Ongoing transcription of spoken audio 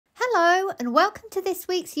Hello and welcome to this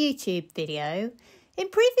week's YouTube video. In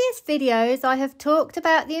previous videos I have talked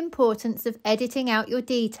about the importance of editing out your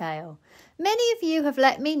detail. Many of you have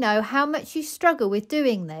let me know how much you struggle with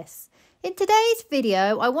doing this. In today's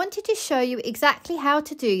video I wanted to show you exactly how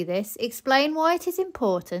to do this, explain why it is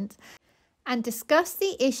important, and discuss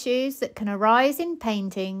the issues that can arise in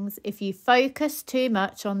paintings if you focus too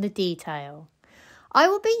much on the detail. I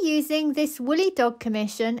will be using this woolly dog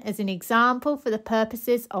commission as an example for the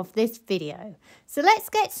purposes of this video. So let's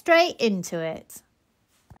get straight into it.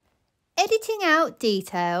 Editing out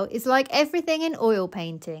detail is like everything in oil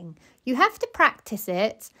painting. You have to practice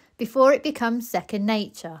it before it becomes second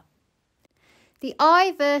nature. The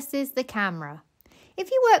eye versus the camera. If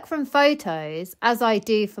you work from photos, as I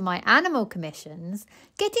do for my animal commissions,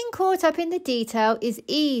 getting caught up in the detail is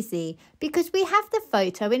easy because we have the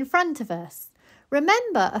photo in front of us.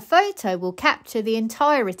 Remember, a photo will capture the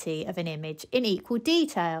entirety of an image in equal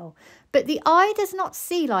detail, but the eye does not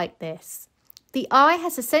see like this. The eye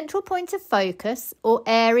has a central point of focus or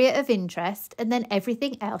area of interest, and then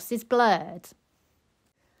everything else is blurred.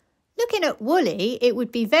 Looking at woolly, it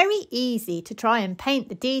would be very easy to try and paint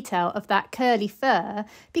the detail of that curly fur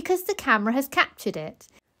because the camera has captured it.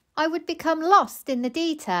 I would become lost in the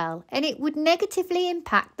detail and it would negatively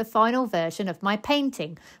impact the final version of my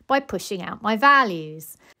painting by pushing out my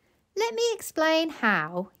values. Let me explain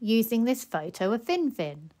how using this photo of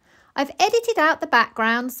Fin. I've edited out the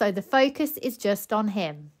background so the focus is just on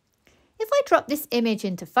him. If I drop this image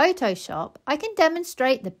into Photoshop, I can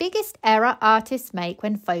demonstrate the biggest error artists make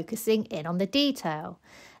when focusing in on the detail.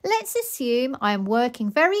 Let's assume I am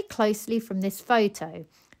working very closely from this photo,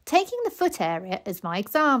 taking the foot area as my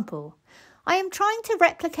example. I am trying to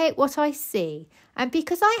replicate what I see, and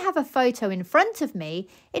because I have a photo in front of me,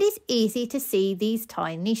 it is easy to see these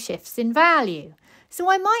tiny shifts in value. So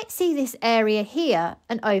I might see this area here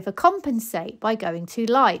and overcompensate by going too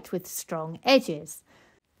light with strong edges.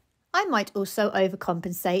 I might also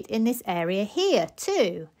overcompensate in this area here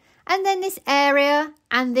too, and then this area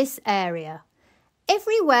and this area.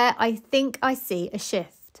 Everywhere I think I see a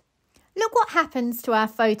shift. Look what happens to our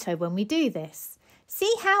photo when we do this.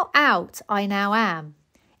 See how out I now am.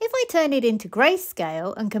 If I turn it into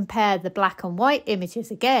grayscale and compare the black and white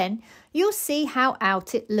images again, you'll see how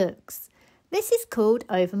out it looks. This is called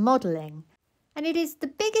overmodeling, and it is the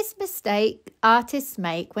biggest mistake artists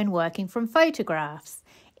make when working from photographs.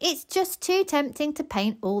 It's just too tempting to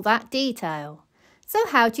paint all that detail. So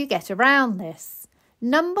how do you get around this?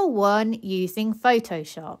 Number 1, using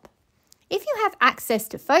Photoshop. If you have access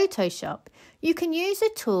to Photoshop, you can use a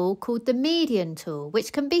tool called the Median tool,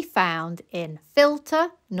 which can be found in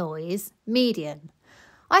Filter, Noise, Median.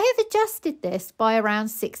 I have adjusted this by around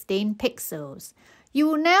 16 pixels. You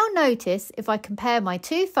will now notice if I compare my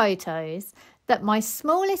two photos that my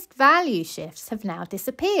smallest value shifts have now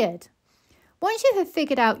disappeared. Once you have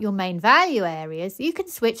figured out your main value areas, you can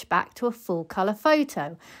switch back to a full colour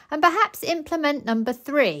photo and perhaps implement number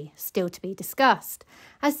 3, still to be discussed,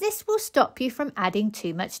 as this will stop you from adding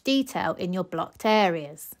too much detail in your blocked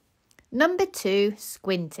areas. Number 2,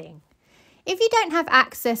 squinting. If you don't have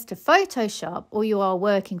access to Photoshop or you are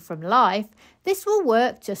working from life, this will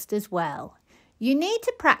work just as well. You need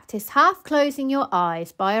to practice half closing your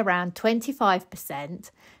eyes by around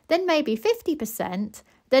 25%, then maybe 50%,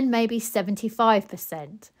 then maybe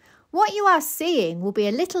 75%. What you are seeing will be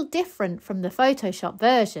a little different from the Photoshop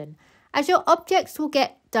version, as your objects will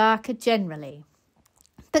get darker generally.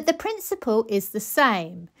 But the principle is the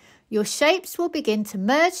same. Your shapes will begin to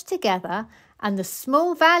merge together and the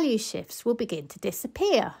small value shifts will begin to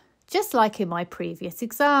disappear, just like in my previous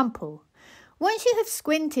example. Once you have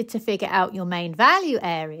squinted to figure out your main value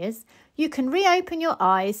areas, you can reopen your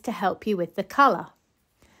eyes to help you with the colour.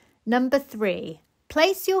 Number 3.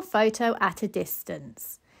 Place your photo at a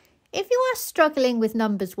distance. If you are struggling with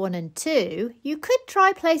numbers 1 and 2, you could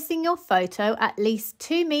try placing your photo at least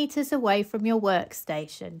 2 meters away from your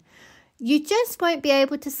workstation. You just won't be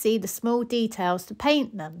able to see the small details to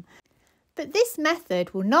paint them. But this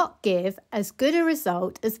method will not give as good a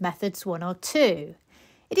result as methods 1 or 2.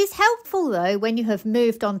 It is helpful though when you have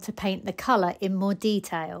moved on to paint the colour in more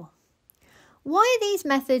detail. Why are these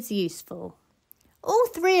methods useful? All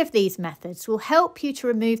 3 of these methods will help you to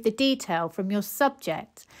remove the detail from your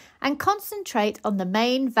subject and concentrate on the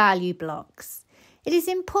main value blocks. It is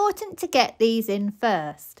important to get these in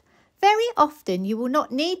first. Very often you will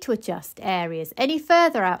not need to adjust areas any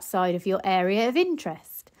further outside of your area of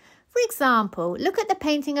interest. For example, look at the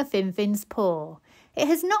painting of Fin's paw. It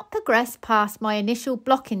has not progressed past my initial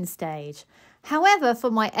blocking stage. However,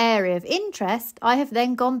 for my area of interest, I have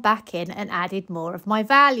then gone back in and added more of my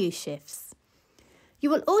value shifts. You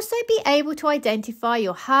will also be able to identify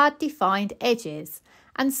your hard defined edges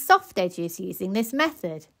and soft edges using this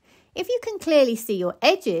method. If you can clearly see your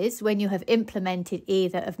edges when you have implemented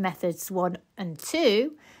either of methods 1 and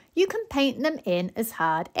 2, you can paint them in as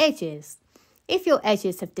hard edges. If your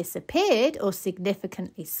edges have disappeared or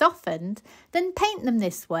significantly softened, then paint them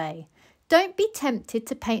this way. Don't be tempted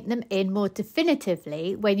to paint them in more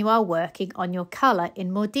definitively when you are working on your colour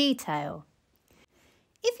in more detail.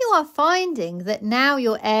 If you are finding that now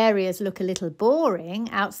your areas look a little boring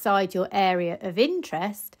outside your area of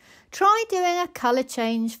interest, try doing a colour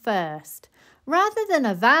change first, rather than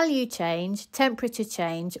a value change, temperature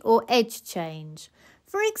change or edge change.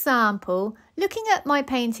 For example, looking at my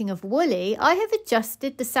painting of Woolly, I have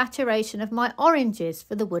adjusted the saturation of my oranges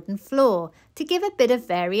for the wooden floor to give a bit of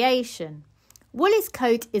variation. Woolly's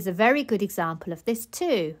coat is a very good example of this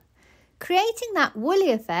too. Creating that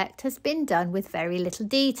woolly effect has been done with very little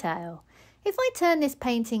detail. If I turn this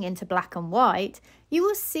painting into black and white, you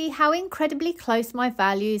will see how incredibly close my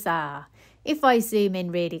values are. If I zoom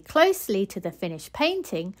in really closely to the finished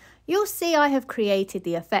painting, you'll see I have created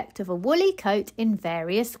the effect of a woolly coat in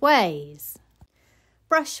various ways.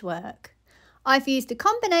 Brushwork. I've used a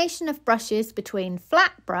combination of brushes between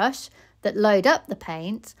flat brush that load up the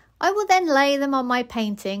paint. I will then lay them on my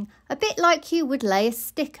painting a bit like you would lay a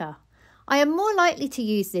sticker. I am more likely to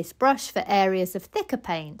use this brush for areas of thicker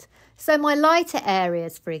paint, so my lighter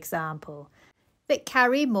areas, for example, that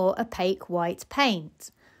carry more opaque white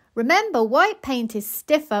paint. Remember, white paint is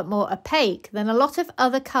stiffer, more opaque than a lot of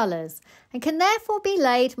other colours and can therefore be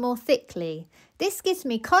laid more thickly. This gives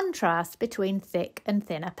me contrast between thick and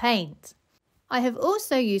thinner paint. I have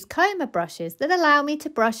also used coma brushes that allow me to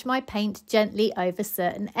brush my paint gently over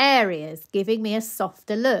certain areas, giving me a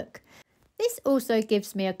softer look. This also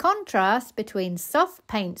gives me a contrast between soft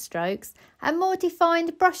paint strokes and more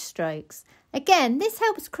defined brush strokes. Again, this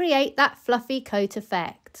helps create that fluffy coat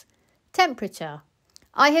effect. Temperature.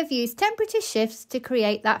 I have used temperature shifts to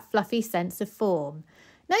create that fluffy sense of form.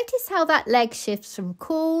 Notice how that leg shifts from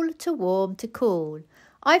cool to warm to cool.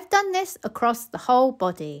 I've done this across the whole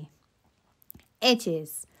body.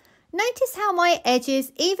 Edges. Notice how my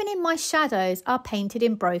edges, even in my shadows, are painted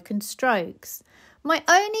in broken strokes. My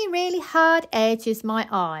only really hard edge is my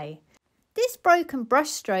eye. This broken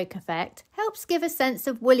brushstroke effect helps give a sense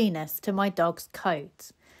of woolliness to my dog's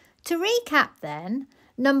coat. To recap then,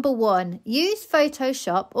 number 1, use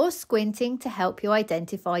Photoshop or squinting to help you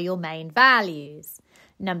identify your main values.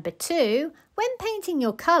 Number 2, when painting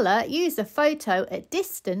your colour, use a photo at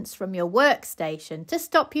distance from your workstation to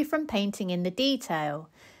stop you from painting in the detail.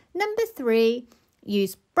 Number 3,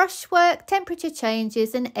 use brushwork, temperature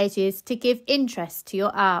changes and edges to give interest to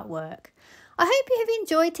your artwork. I hope you have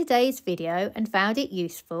enjoyed today's video and found it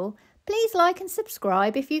useful. Please like and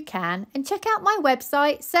subscribe if you can, and check out my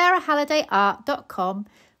website sarahhallidayart.com,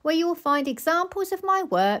 where you will find examples of my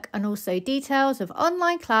work and also details of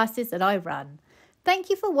online classes that I run. Thank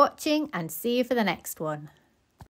you for watching and see you for the next one.